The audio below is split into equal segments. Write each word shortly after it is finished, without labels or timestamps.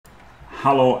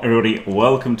Hello everybody,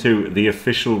 welcome to the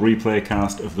official replay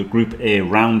cast of the Group A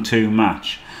Round 2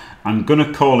 match. I'm going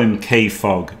to call him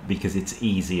KFoged because it's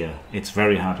easier. It's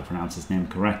very hard to pronounce his name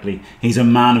correctly. He's a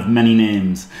man of many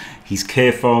names. He's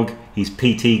KFoged, he's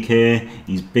PTK,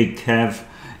 he's Big Kev,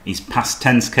 he's past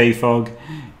tense KFoged,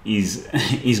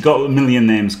 he's got a million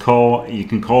names. Core, you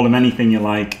can call him anything you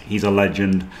like. He's a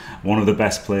legend, one of the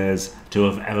best players to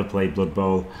have ever played Blood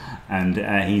Bowl. And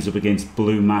he's up against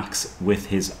Blue6Maxx with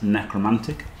his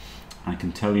Necromantic. I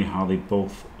can tell you how they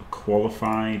both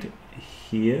qualified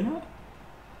here.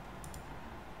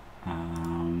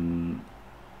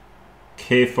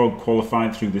 KFoged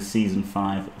qualified through the Season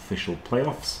 5 official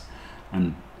playoffs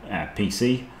and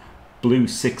PC.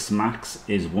 Blue6Maxx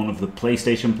is one of the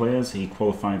PlayStation players. He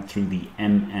qualified through the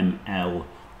MML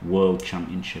World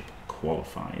Championship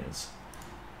qualifiers.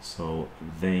 So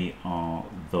they are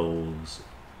those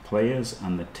players,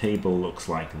 and the table looks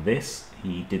like this.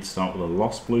 He did start with a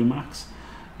loss, Blue6Maxx,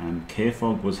 and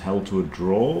KFoged was held to a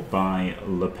draw by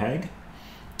Lepeg,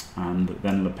 and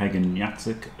then Lepeg and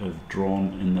Yaksik have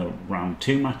drawn in the round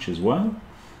 2 match as well.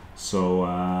 So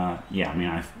yeah, I mean,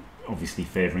 I'm obviously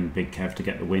favouring Big Kev to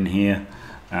get the win here.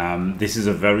 This is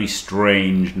a very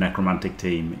strange Necromantic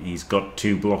team. He's got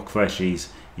 2 block fleshies,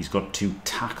 he's got 2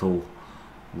 tackle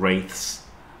wraiths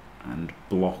and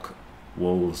block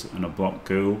wolves and a block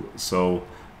ghoul. So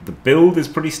the build is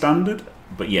pretty standard,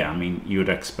 but yeah, I mean, you would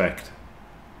expect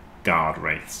guard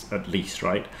wraiths at least,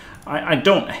 right? I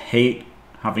don't hate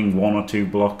having 1 or 2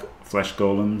 block flesh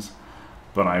golems,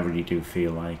 but I really do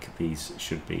feel like these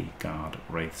should be guard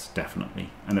wraiths, definitely.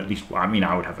 And at least, I mean,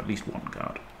 I would have at least 1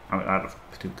 guard. I'd have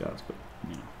 2 guards, but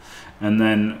you know. And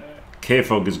then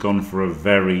KFoged has gone for a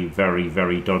very, very,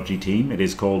 very dodgy team. It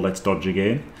is called Let's Dodge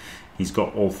Again. He's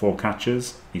got all 4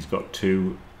 catchers, he's got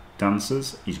 2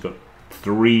 dancers, he's got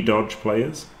 3 dodge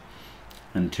players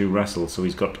and 2 wrestle. So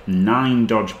he's got 9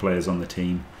 dodge players on the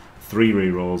team, 3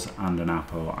 rerolls and an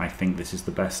Apo. I think this is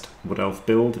the best Wood Elf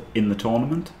build in the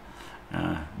tournament,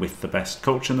 with the best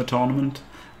coach in the tournament.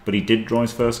 But he did draw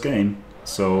his first game,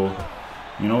 so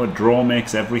you know, a draw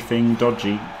makes everything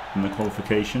dodgy in the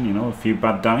qualification. You know, a few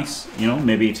bad dice, you know,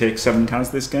 maybe he takes 7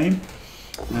 cards this game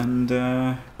and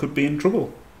could be in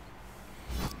trouble.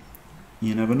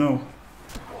 You never know.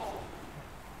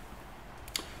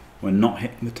 We're not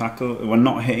hitting the tackle. We're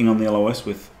not hitting on the LOS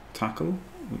with tackle,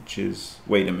 which is...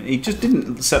 Wait a minute. He just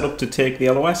didn't set up to take the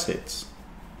LOS hits.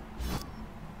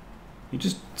 He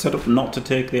just set up not to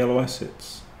take the LOS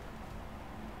hits.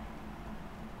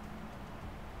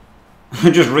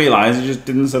 I just realised he just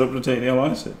didn't set up to take the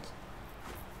LOS hits.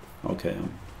 Okay.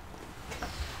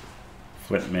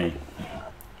 Flip me.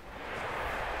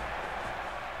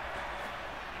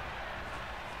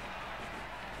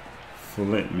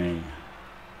 Flip me.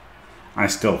 I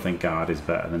still think guard is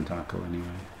better than tackle anyway,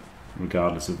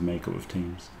 regardless of the makeup of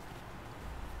teams.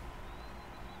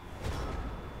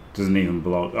 Doesn't even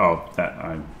block. Oh, that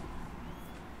I.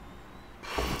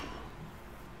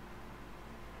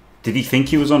 Did he think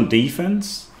he was on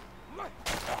defense?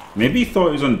 Maybe he thought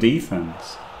he was on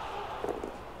defense.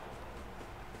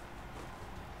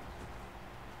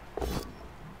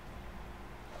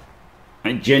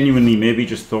 I genuinely maybe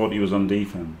just thought he was on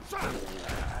defense.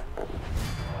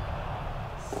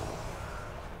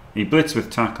 He blitzed with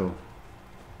tackle.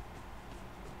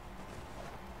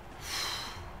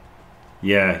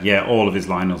 Yeah, all of his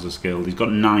Lionels are skilled. He's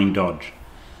got 9 dodge.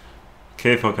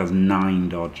 KFoged has 9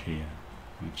 dodge here,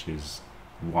 which is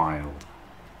wild.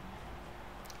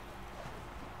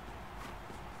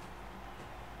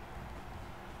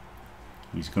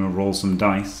 He's going to roll some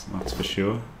dice, that's for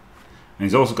sure. And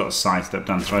he's also got a sidestep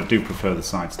dancer. I do prefer the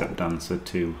sidestep dancer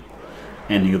to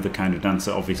any other kind of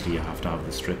dancer. Obviously, you have to have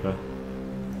the stripper.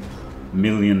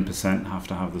 1,000,000% have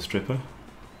to have the stripper.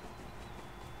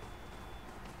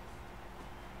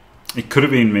 It could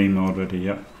have been meme already,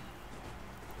 yep.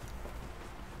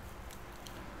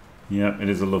 Yep, it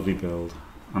is a lovely build.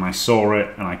 And I saw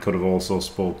it, and I could have also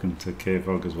spoken to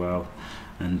KFoged as well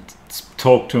and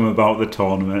talked to him about the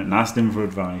tournament and asked him for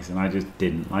advice, and I just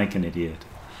didn't, like an idiot.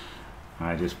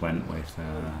 I just went with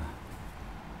the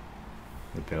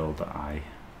build that I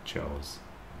chose.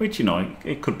 Which, you know,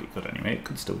 it could be good anyway. It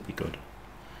could still be good.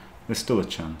 There's still a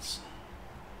chance.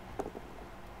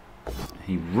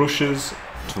 He rushes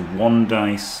to 1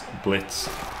 dice blitz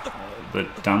the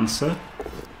dancer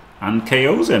and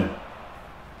KOs him.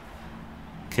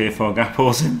 KFoged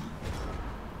apples him.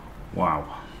 Wow.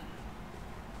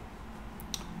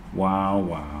 Wow,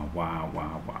 wow, wow,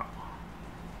 wow, wow.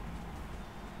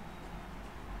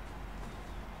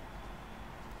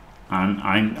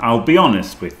 And I'll be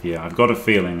honest with you, I've got a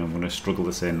feeling I'm going to struggle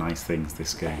to say nice things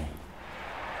this game.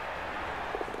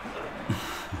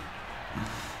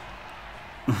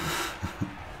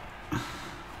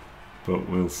 but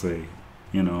we'll see.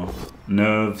 You know,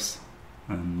 nerves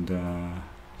and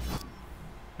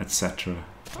etc.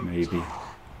 maybe.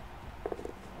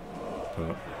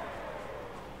 But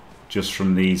just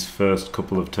from these first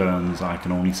couple of turns, I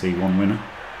can only see one winner.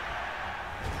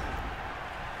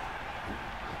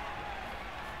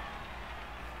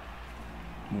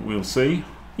 We'll see.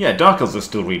 Yeah, Dark Elves are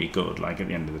still really good, like at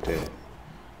the end of the day.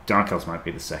 Dark Elves might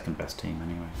be the second best team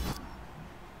anyway.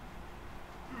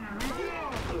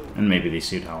 And maybe they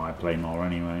suit how I play more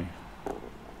anyway.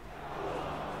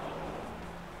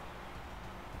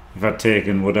 If I'd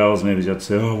taken Wood Elves, maybe I'd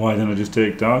say, oh, why didn't I just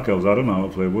take Dark Elves? I don't know how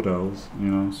to play Wood Elves, you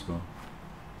know, so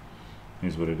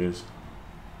here's what it is.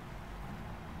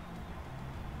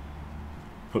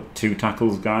 Put 2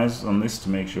 tackles, guys, on this to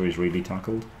make sure he's really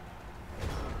tackled.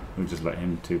 We'll just let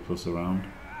him 2+ around.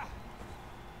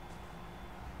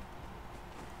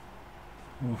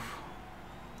 Oof.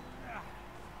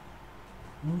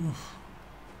 Oof.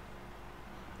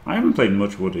 I haven't played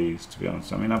much Woodies, to be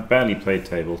honest. I mean, I've barely played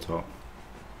Tabletop.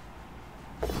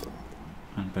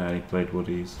 And barely played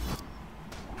Woodies.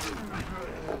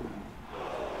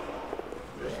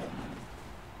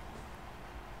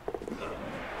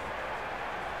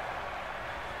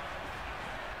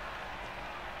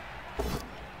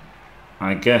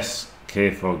 I guess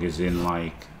KFoged is in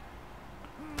like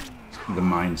the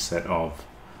mindset of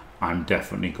I'm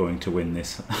definitely going to win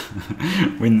this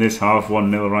win this half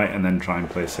 1-0, right, and then try and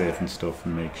play safe and stuff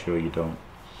and make sure you don't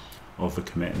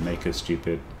overcommit and make a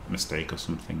stupid mistake or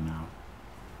something now.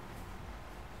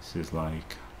 This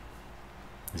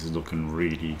is looking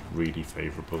really, really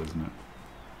favourable, isn't it?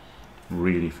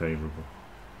 Really favourable.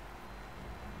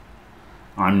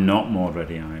 I'm not more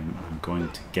ready. I'm going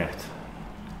to get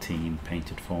a team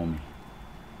painted for me.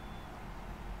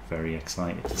 Very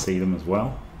excited to see them as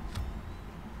well.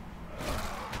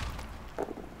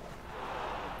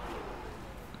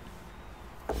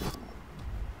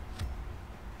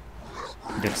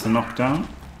 Gets the knockdown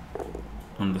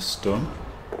and the stun,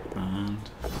 and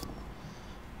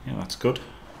yeah, that's good.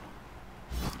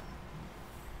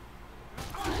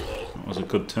 That was a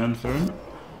good turn for him.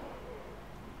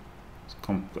 It's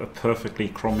a perfectly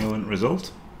cromulent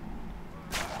result.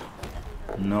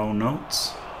 No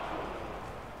notes.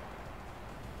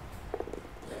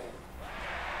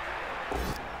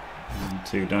 And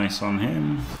 2 dice on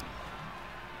him.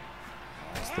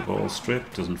 The ball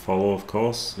strip doesn't follow, of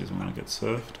course. He's going to get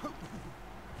surfed.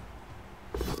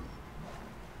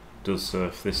 Does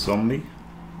surf this zombie.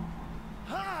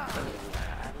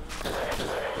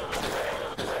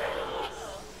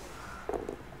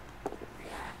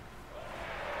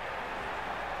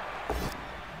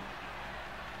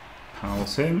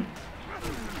 Powers him.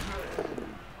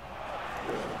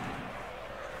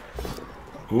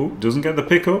 Ooh, doesn't get the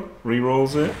pickup.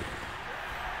 Re-rolls it.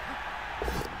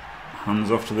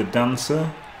 Hands off to the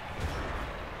dancer,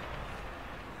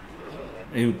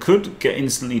 who could get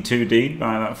instantly 2D'd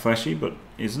by that fleshy, but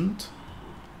isn't.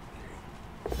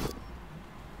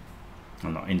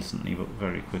 Well, not instantly, but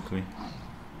very quickly.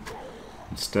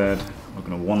 Instead, we're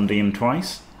going to 1D him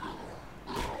twice.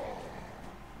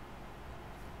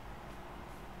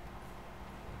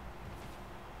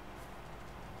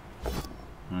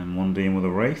 And 1D him with a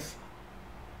Wraith.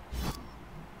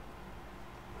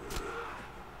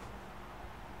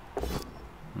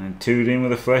 And 2'd in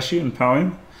with a fleshy and power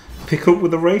him. Pick up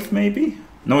with a Wraith, maybe?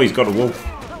 No, he's got a wolf.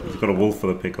 He's got a wolf for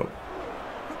the pickup.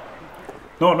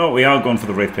 No, we are going for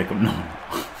the Wraith pickup. No.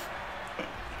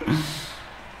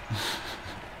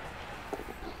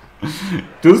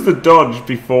 Does the dodge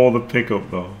before the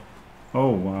pickup, though? Oh,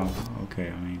 wow.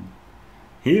 Okay, I mean,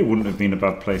 here wouldn't have been a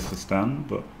bad place to stand,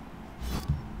 but...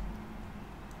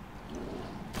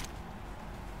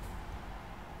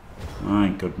 my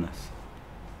goodness.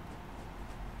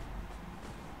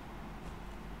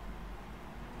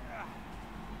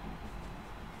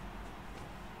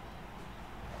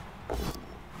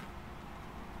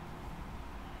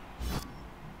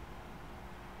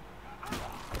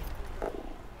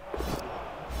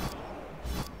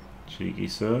 Cheeky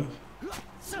serve.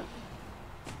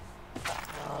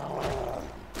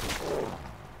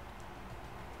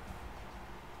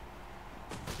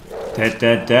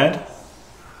 Dead.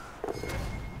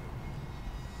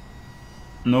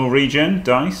 No regen,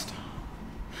 diced.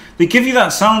 They give you that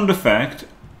sound effect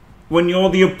when you're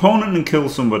the opponent and kill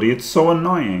somebody. It's so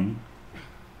annoying.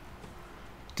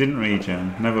 Didn't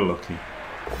regen, never lucky.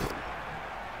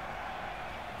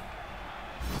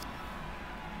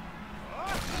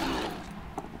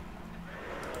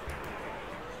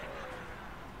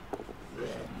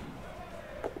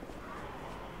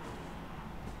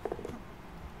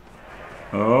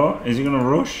 Oh, is he going to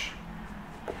rush?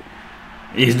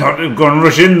 He's not going to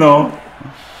rush in though.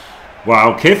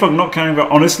 Wow, KFoged not counting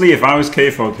about. Honestly, if I was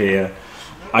KFoged here,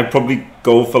 I'd probably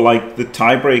go for like the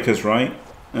tiebreakers, right?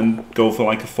 And go for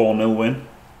like a 4-0 win.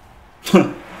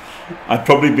 I'd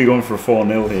probably be going for a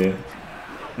 4-0 here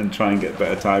and try and get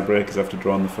better tiebreakers after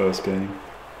drawing the first game.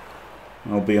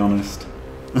 I'll be honest.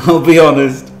 I'll be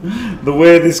honest. The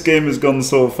way this game has gone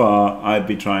so far, I'd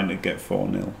be trying to get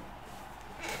 4-0.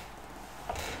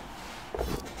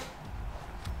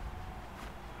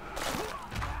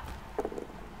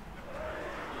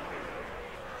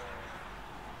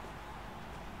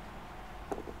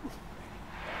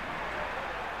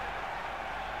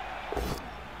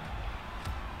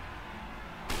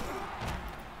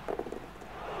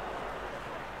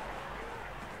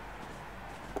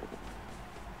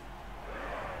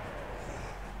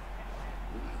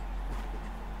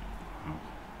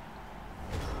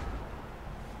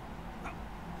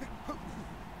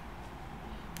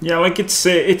 Yeah, like it's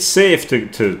safe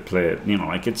to play it, you know,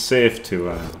 like it's safe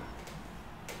to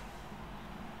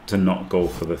not go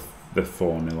for the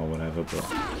 4-0 or whatever, but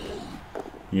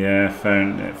yeah,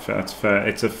 that's fair.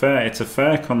 It's a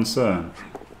fair concern.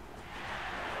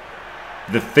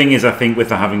 The thing is, I think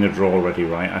with having a draw already,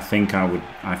 right? I think I would.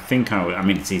 I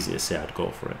mean, it's easy to say I'd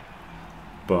go for it,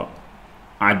 but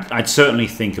I'd certainly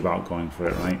think about going for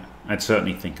it, right? I'd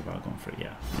certainly think about going for it,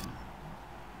 yeah.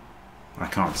 I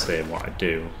can't say what I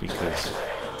do because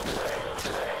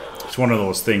it's one of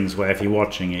those things where if you're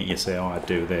watching it, you say, "Oh, I'd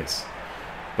do this,"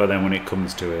 but then when it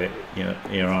comes to it,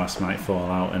 your arse might fall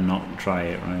out and not try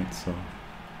it, right? So,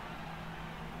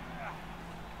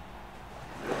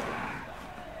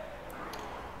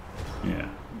 yeah.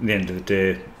 At the end of the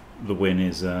day, the win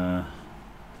is the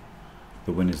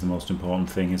most important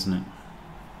thing, isn't it?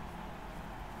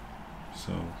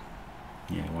 So,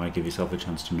 yeah, why give yourself a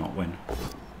chance to not win?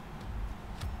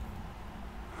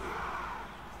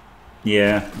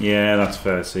 Yeah, that's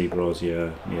fair, C-Bros,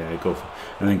 yeah, go for,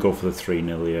 and then go for the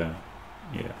 3-0,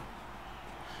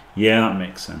 yeah, that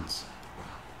makes sense.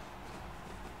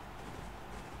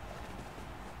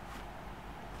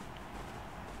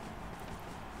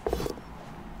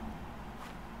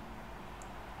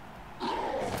 Oh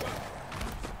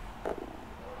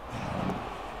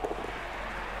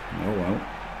well.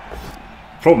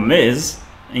 Problem is,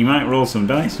 you might roll some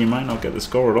dice, you might not get the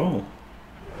score at all.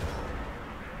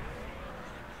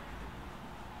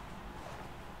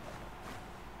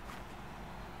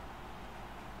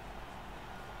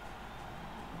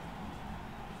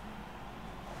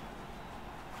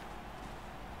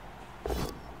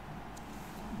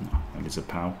 It's a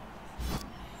POW.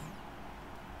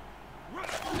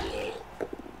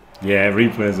 Yeah,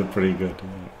 replays are pretty good.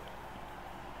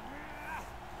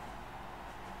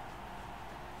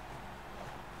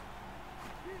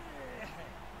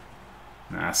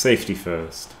 Yeah. Nah, safety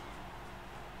first.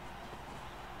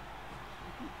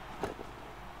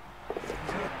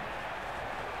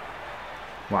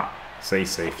 Wow, say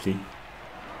safety.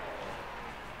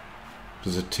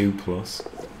 There's a 2+.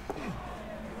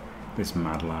 This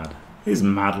mad lad. This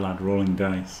mad lad rolling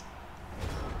dice.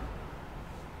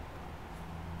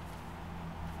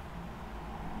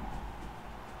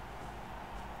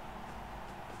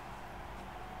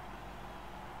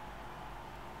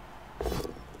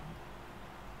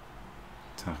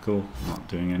 Tackle, not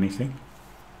doing anything.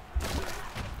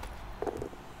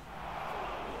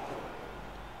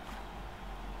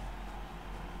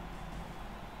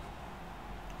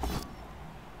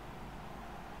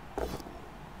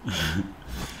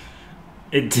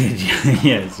 It did,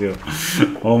 yes,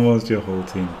 almost your whole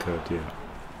team could, yeah.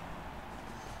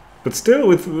 But still,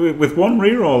 with one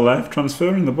reroll left,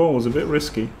 transferring the ball was a bit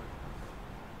risky.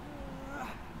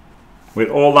 With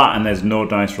all that, and there's no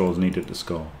dice rolls needed to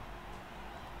score.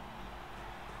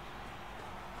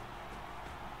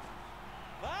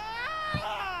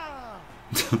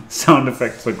 Sound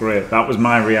effects are great. That was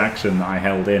my reaction that I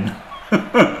held in.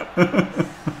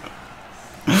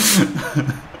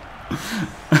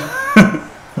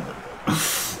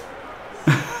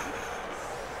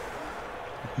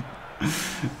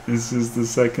 This is the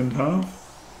second half.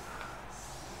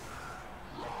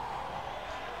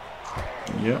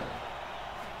 Yep.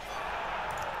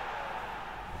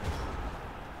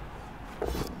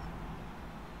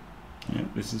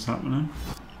 Yep, this is happening.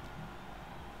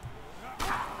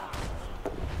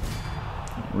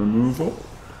 Removal.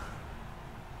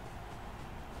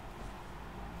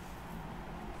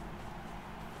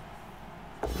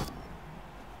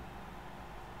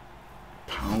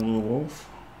 Power the Wolf.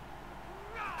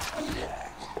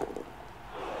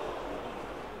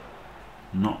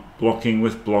 Not blocking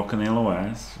with block and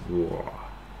LOS. Whoa.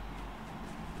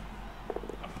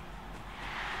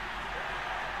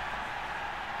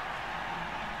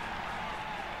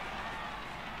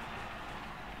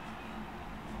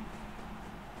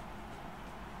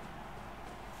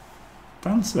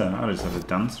 Dancer? I just had a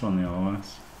dancer on the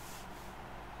LOS.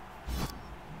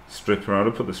 Stripper, I'd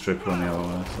have put the stripper on the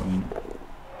LOS, I mean.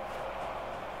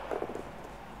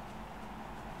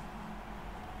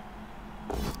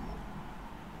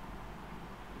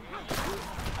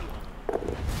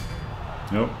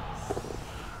 Nope.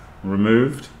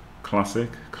 Removed. Classic.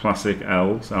 Classic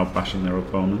elves out bashing their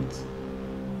opponents.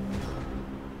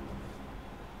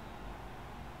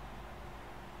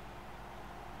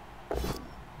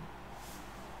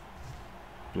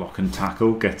 Block and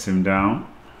tackle gets him down.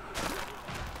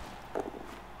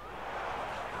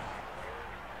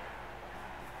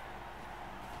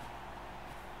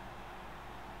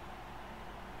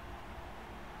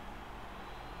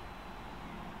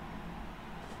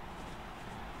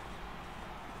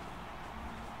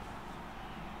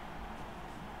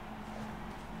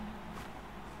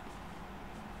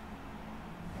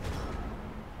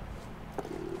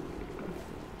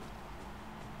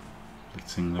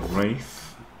 Blitzing the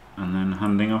Wraith and then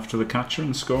handing off to the catcher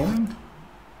and scoring.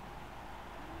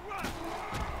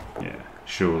 Yeah,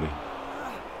 surely.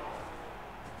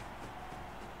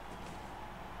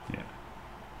 Yeah.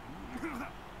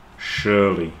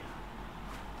 Surely.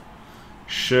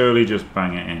 Surely just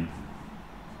bang it in.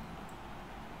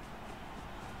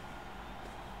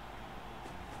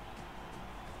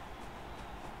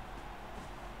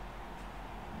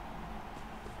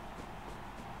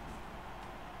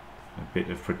 Bit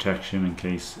of protection in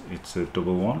case it's a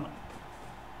double one,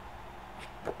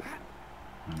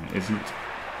 and it isn't.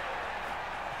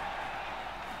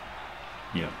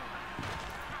 Yeah,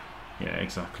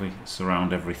 exactly.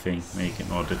 Surround everything, make it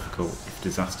more difficult if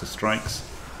disaster strikes.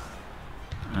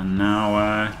 And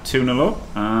now 2-0 up,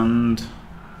 and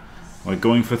we're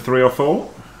going for 3 or 4.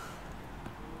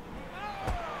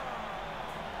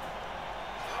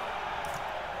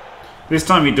 This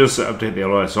time he does update the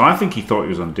LOS, so I think he thought he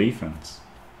was on defense.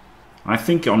 I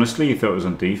think, honestly, he thought it was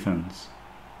on defense.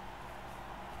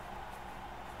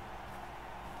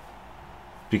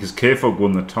 Because KFoged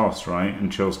won the toss, right, and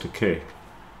chose to kick.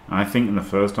 I think in the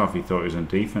first half he thought he was on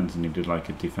defense and he did like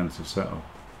a defensive setup.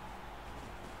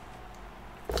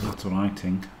 That's what I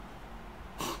think.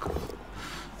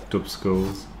 Dub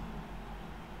skulls.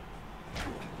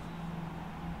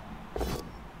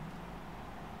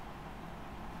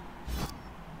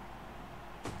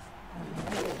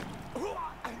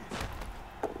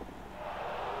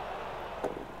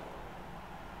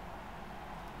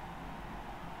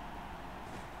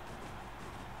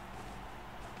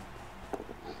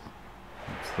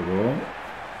 The ball.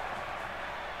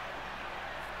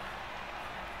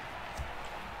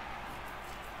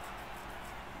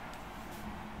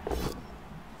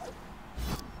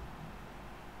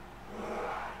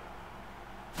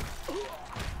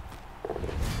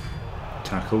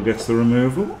 Tackle gets the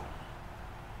removal.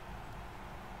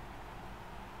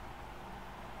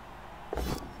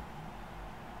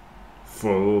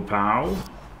 Full pow.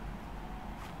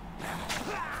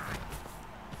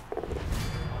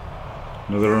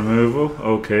 Another removal.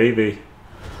 Okay,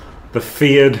 the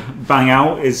feared bang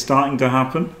out is starting to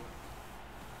happen.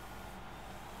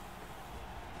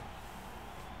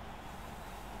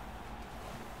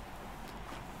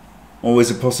 Always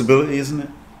a possibility, isn't it?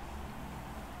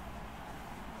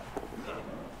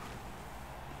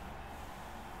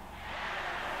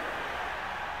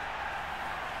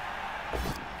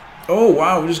 Oh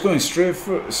wow, we're just going straight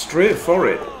for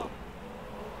it,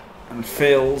 and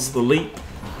fails the leap.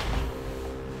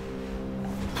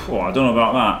 Oh, I don't know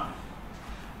about that.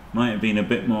 Might have been a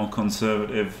bit more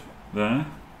conservative there.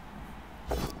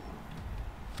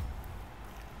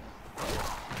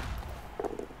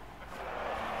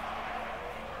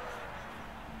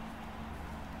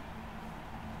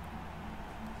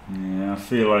 Yeah, I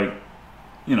feel like,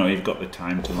 you know, you've got the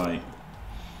time to, like,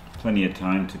 plenty of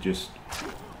time to just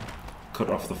cut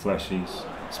off the fleshies,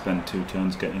 spend 2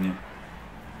 turns getting it.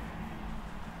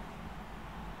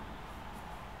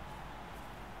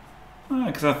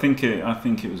 Because I think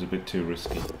it was a bit too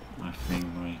risky. I think,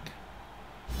 like,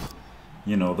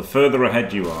 you know, the further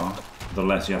ahead you are, the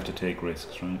less you have to take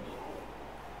risks, right?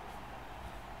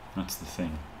 That's the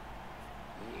thing.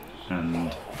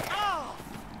 And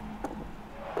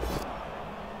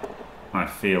I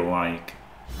feel like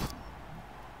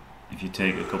if you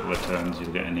take a couple of turns,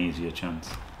 you'll get an easier chance.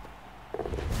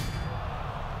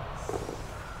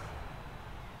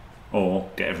 Or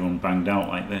get everyone banged out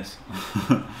like this.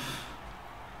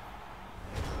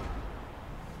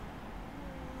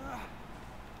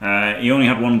 You only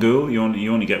had 1 ghoul. You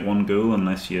only get 1 ghoul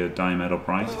unless you die metal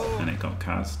price, and it got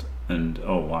cast. And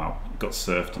oh wow, got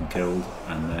surfed and killed,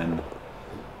 and then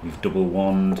we've double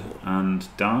wand and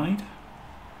died.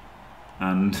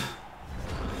 and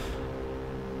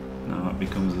now it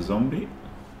becomes a zombie.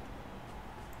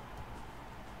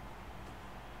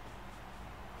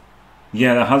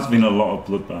 Yeah, there has been a lot of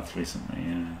bloodbath recently,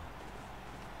 yeah.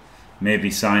 Maybe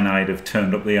cyanide have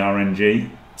turned up the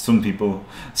RNG. Some people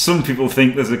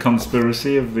think there's a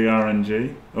conspiracy of the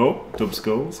RNG. Oh, dub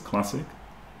skulls, classic.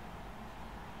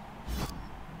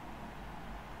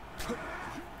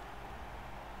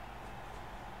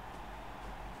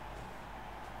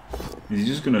 Is he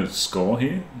just gonna score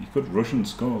here? He could rush and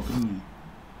score, couldn't he?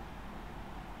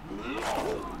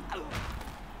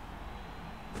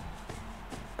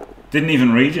 Didn't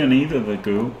even regen either, the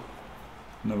ghoul.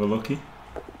 Never lucky.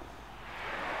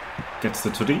 Gets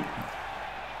the tutty.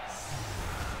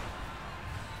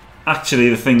 Actually,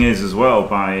 the thing is as well,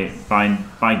 by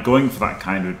going for that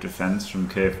kind of defense from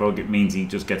KFoged, it means he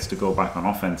just gets to go back on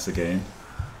offense again.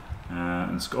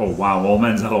 Oh wow, all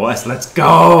men's LOS, let's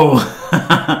go!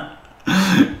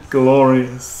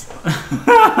 Glorious.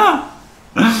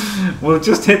 Well,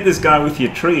 just hit this guy with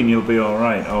your tree and you'll be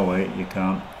alright. Oh wait, you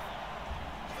can't.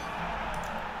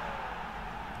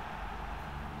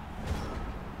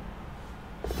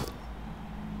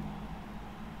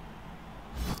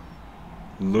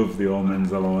 Love the all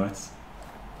men's LOS.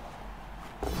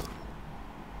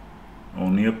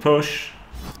 Only a push.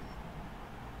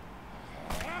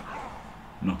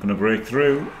 Not gonna break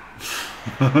through.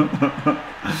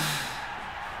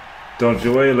 Dodge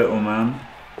away, little man.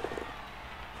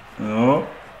 Oh,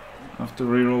 have to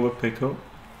reroll the pickup.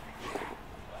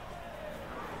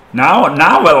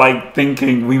 Now we're like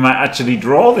thinking we might actually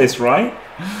draw this, right?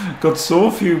 Got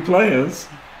so few players.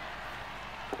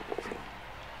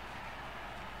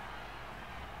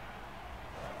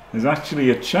 There's actually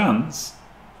a chance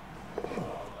that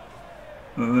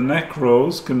the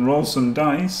Necros can roll some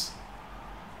dice,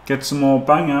 get some more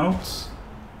bang outs.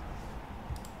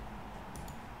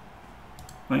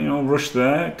 You know, rush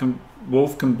there.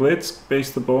 Wolf can blitz,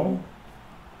 base the ball.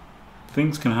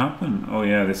 Things can happen. Oh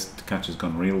yeah, this catch has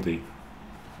gone real deep.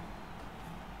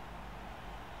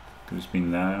 Could have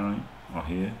been there, right? Or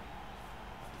here.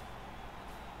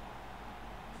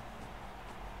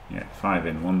 Yeah, 5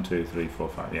 in. 1, 2, 3, 4,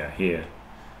 5. Yeah, here.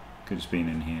 Could have been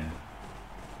in here.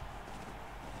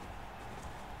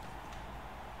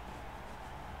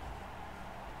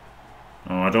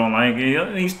 Oh, I don't like...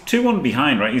 He's 2-1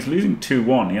 behind, right? He's losing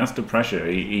 2-1. He has to pressure.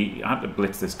 He had to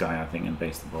blitz this guy, I think, and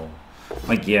base the ball.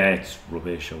 Like, yeah, it's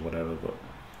rubbish or whatever, but...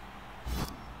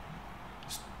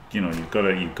 You know, you've got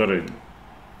to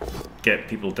get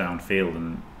people downfield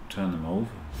and turn them over.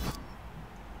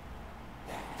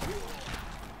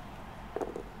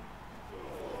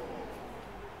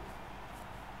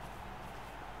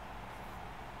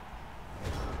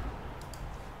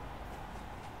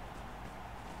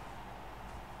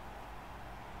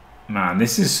 Man,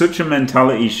 this is such a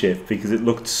mentality shift because it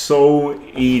looked so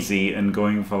easy and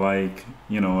going for like,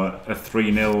 you know, a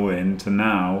 3-0 win to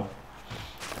now,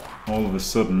 all of a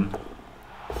sudden,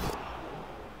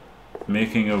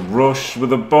 making a rush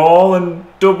with a ball and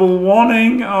double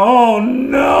wanting. Oh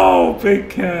no, Big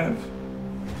Kev.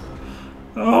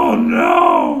 Oh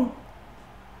no.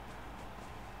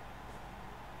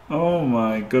 Oh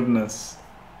my goodness.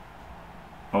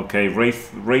 Okay,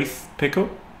 Wraith pickup.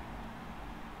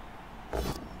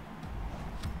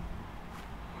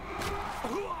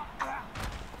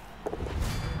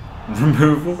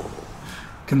 Removal.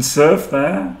 Can surf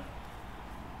there.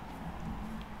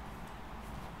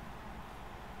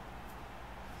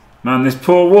 Man, this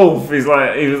poor wolf, he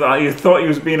thought he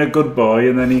was being a good boy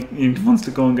and then he wants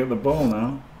to go and get the ball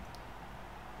now.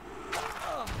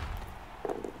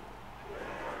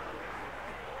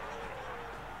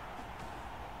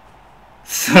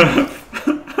 Surf.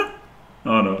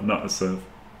 Oh no, not a surf.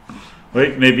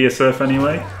 Wait, maybe a surf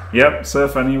anyway? Yep,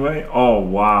 surf anyway. Oh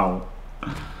wow.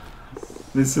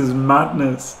 This is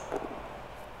madness.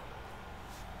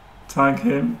 Tag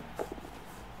him.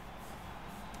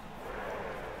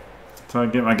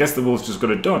 Tag him. I guess the wolf's just got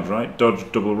to dodge, right?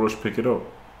 Dodge, double rush, pick it up.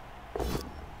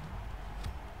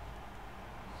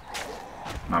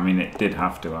 I mean, it did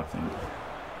have to, I think.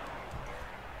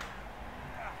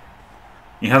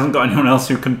 He hasn't got anyone else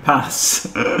who can pass.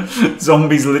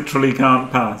 Zombies literally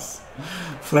can't pass.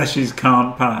 Fleshies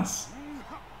can't pass.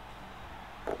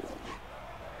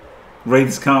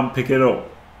 Wraiths can't pick it up.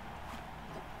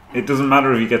 It doesn't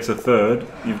matter if he gets a third.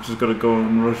 You've just got to go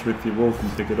and rush with your wolf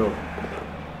and pick it up.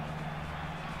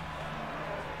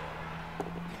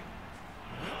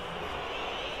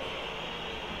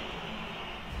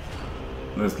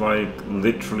 There's like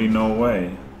literally no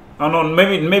way. Oh no,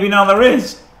 maybe now there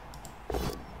is.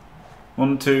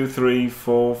 1, 2, 3,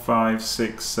 4, 5,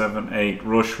 6, 7, 8.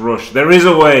 Rush, rush. There is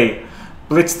a way.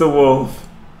 Blitz the wolf.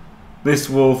 This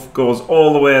wolf goes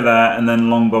all the way there and then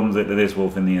long bombs it to this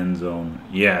wolf in the end zone.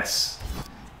 Yes.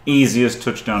 Easiest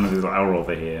touchdown of his hour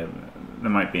over here. There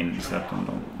might be an intercept. I'm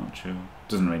not sure.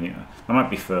 Doesn't really. There might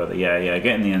be further. Yeah, yeah.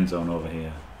 Get in the end zone over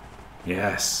here.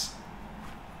 Yes.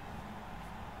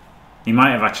 He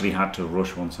might have actually had to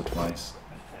rush once or twice.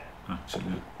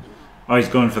 Actually. Oh, he's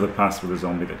going for the pass with a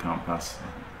zombie that can't pass.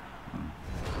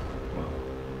 Well,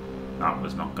 that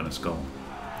was not going to score.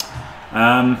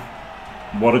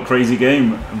 What a crazy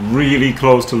game. Really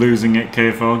close to losing at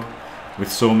KFoged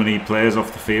with so many players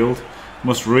off the field.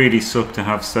 Must really suck to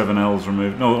have 7 Ls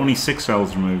removed. No, only 6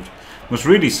 Ls removed. Must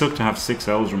really suck to have 6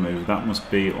 Ls removed. That must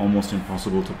be almost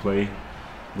impossible to play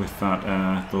with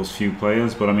that those few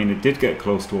players. But I mean, it did get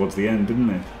close towards the end, didn't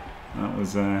it? That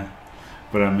was...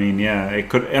 but I mean, yeah, it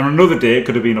could. On another day, it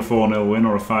could have been a 4-0 win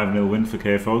or a 5-0 win for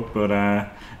KFoged. But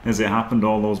as it happened,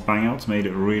 all those bang-outs made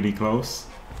it really close.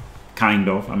 Kind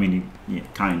of. I mean, yeah,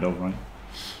 kind of, right?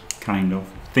 Kind of.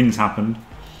 Things happened.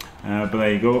 But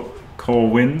there you go. Core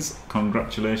wins.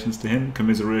 Congratulations to him.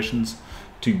 Commiserations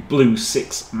to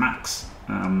Blue6Maxx.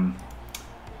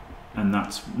 And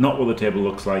that's not what the table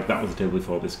looks like. That was the table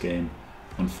before this game.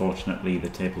 Unfortunately, the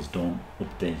tables don't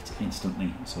update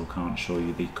instantly, so can't show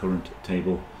you the current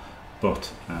table.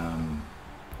 But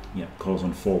yeah, Core's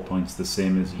on 4 points, the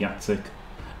same as Yatsik,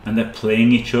 and they're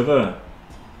playing each other.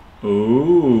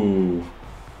 Ooh!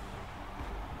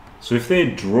 So if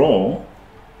they draw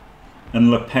and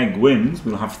Lepeg wins,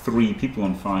 we'll have 3 people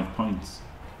on 5 points.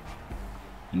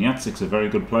 And Yatsik's a very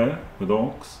good player with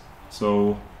Orcs.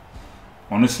 So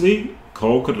honestly,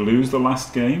 Core could lose the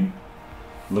last game.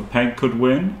 Lepeg could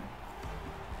win,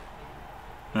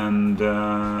 and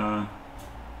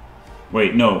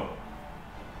wait, no.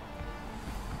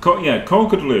 Core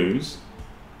could lose,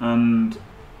 and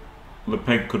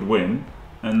Lepeg could win,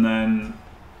 and then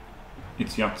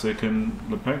it's Yatsik and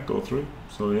Lepeg go through.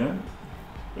 So yeah,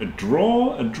 a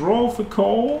draw for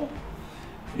Core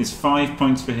is 5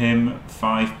 points for him,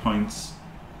 5 points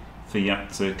for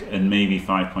Yatsik, and maybe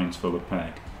 5 points for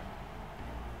Lepeg.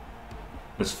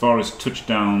 As far as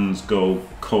touchdowns go,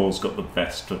 Cole's got the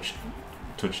best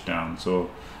touchdown. So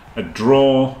a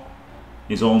draw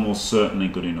is almost certainly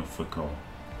good enough for Cole.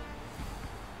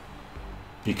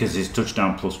 Because his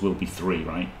touchdown plus will be 3,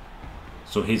 right?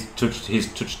 So his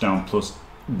touchdown plus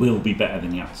will be better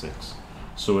than Yatsik's.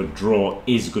 So a draw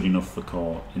is good enough for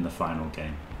Cole in the final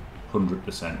game.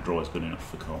 100% draw is good enough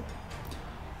for Cole.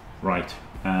 Right,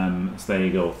 so there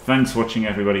you go. Thanks for watching,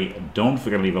 everybody. Don't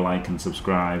forget to leave a like and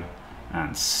subscribe.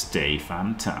 And stay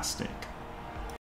fantastic.